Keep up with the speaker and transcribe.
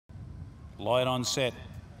Light on set.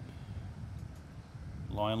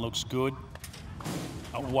 Line looks good.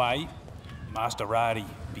 Away. Masterati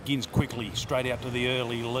begins quickly, straight out to the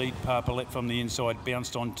early lead. Parpalet from the inside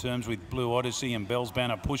bounced on terms with Blue Odyssey, and Bell's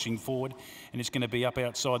Banner pushing forward, and it's going to be up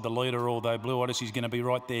outside the leader, although Blue Odyssey's going to be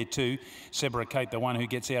right there too. Sebracate, the one who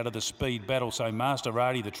gets out of the speed battle. So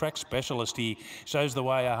Masterati, the track specialist here, shows the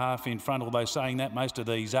way a half in front, although saying that most of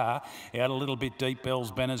these are out a little bit deep.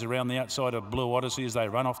 Bell's Banner's around the outside of Blue Odyssey as they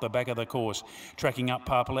run off the back of the course. Tracking up,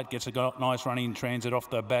 Parpalet gets a nice run in transit off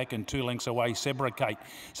the back, and 2 lengths away Sebracate.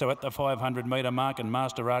 So at the 500 metre mark, and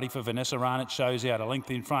Masterati for Vanessa Arnott shows out a length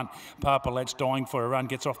in front. Parpalet's dying for a run,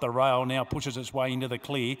 gets off the rail now, pushes its way into the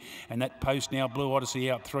clear, and that post now, Blue Odyssey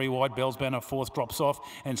out 3 wide. Bell's Banner fourth drops off,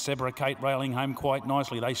 and Sebracate railing home quite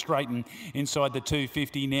nicely. They straighten inside the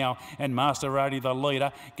 250 now, and Masterati the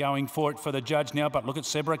leader going for it for the judge now, but look at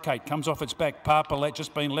Sebracate, comes off its back. Parpalet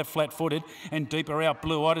just been left flat-footed, and deeper out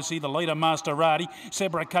Blue Odyssey, the leader Masterati.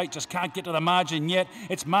 Sebracate just can't get to the margin yet.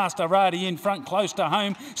 It's Masterati in front, close to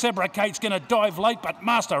home. Sebracate's going to dive late, but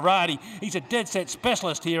Masterati, he's a dead set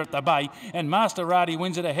specialist here at the Bay, and Masterati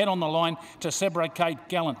wins it ahead on the line to Sebracate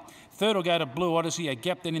Gallant. Third will go to Blue Odyssey, a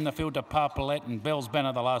gap then in the field to Parpalet, and Bell's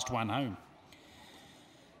Banner the last one home.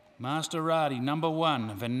 Masterati, number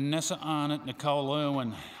 1, Vanessa Arnott, Nicole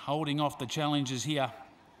Irwin holding off the challengers here.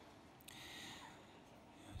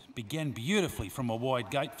 Began beautifully from a wide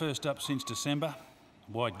gate, first up since December.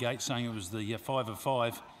 Wide gate saying it was the 5 of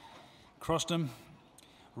 5. Crossed them.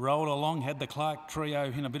 Rolled along, had the Clark trio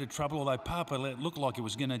in a bit of trouble, although Parpalet looked like it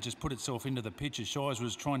was going to just put itself into the pitch as Shires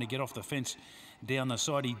was trying to get off the fence down the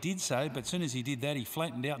side. He did so, but as soon as he did that, he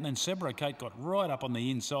flattened out, and then Sebracate got right up on the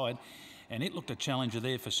inside, and it looked a challenger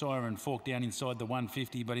there for Siren Fork down inside the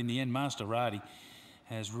 150, but in the end, Masterati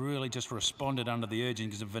has really just responded under the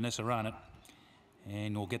urgings of Vanessa Arnott,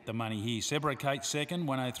 and will get the money here. Sebracate second,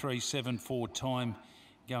 103.74 time.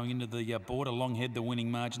 Going into the border, Longhead the winning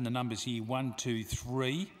margin. The numbers here 1, 2,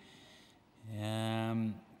 3.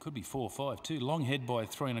 Could be 4, 5 too. Longhead by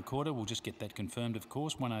 3 1/4. We'll just get that confirmed, of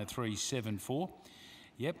course. 103.74.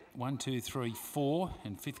 Yep, 1, 2, 3, 4,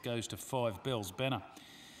 and fifth goes to 5. Bell's Banner.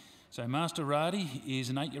 So Masterati is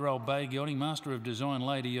an 8-year-old bay gelding, master of design,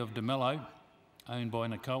 lady of DeMello, owned by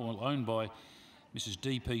Mrs.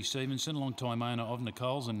 D.P. Stevenson, long-time owner of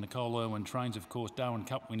Nicole's, and Nicole Irwin trains, of course, Darwin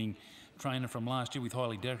Cup winning trainer from last year with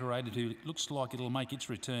Highly Decorated, who looks like it'll make its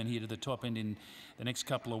return here to the top end in the next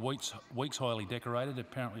couple of weeks. Highly Decorated,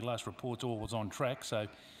 apparently last reports all was on track, so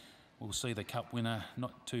we'll see the Cup winner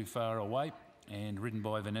not too far away, and ridden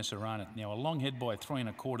by Vanessa Arnott. Now a Longhead by 3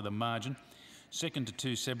 1/4 the margin. Second to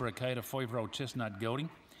 2 Sebracate, a 5-year-old chestnut gelding.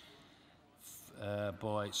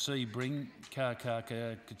 By Sebring,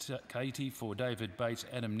 Katie for David Bates,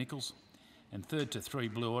 Adam Nichols. And third to 3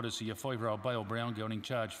 Blue Odyssey, a 5-year-old Bale Brown gelding,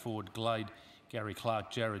 Charge Ford, Glade, Gary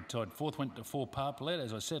Clark, Jared Todd. Fourth went to 4 Parpalet,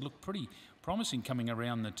 as I said, looked pretty promising coming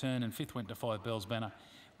around the turn, and fifth went to 5 Bell's Banner,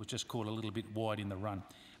 was just caught a little bit wide in the run.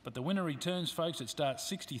 But the winner returns, folks. It starts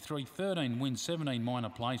 63, 13 wins, 17 minor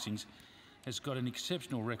placings. Has got an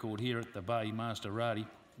exceptional record here at the Bay, Masterati.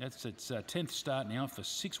 That's its 10th start now for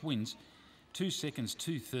 6 wins, 2 seconds,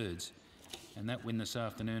 2 thirds. And that win this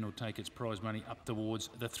afternoon will take its prize money up towards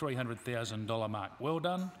the $300,000 mark. Well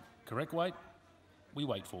done. Correct weight, we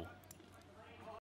wait for.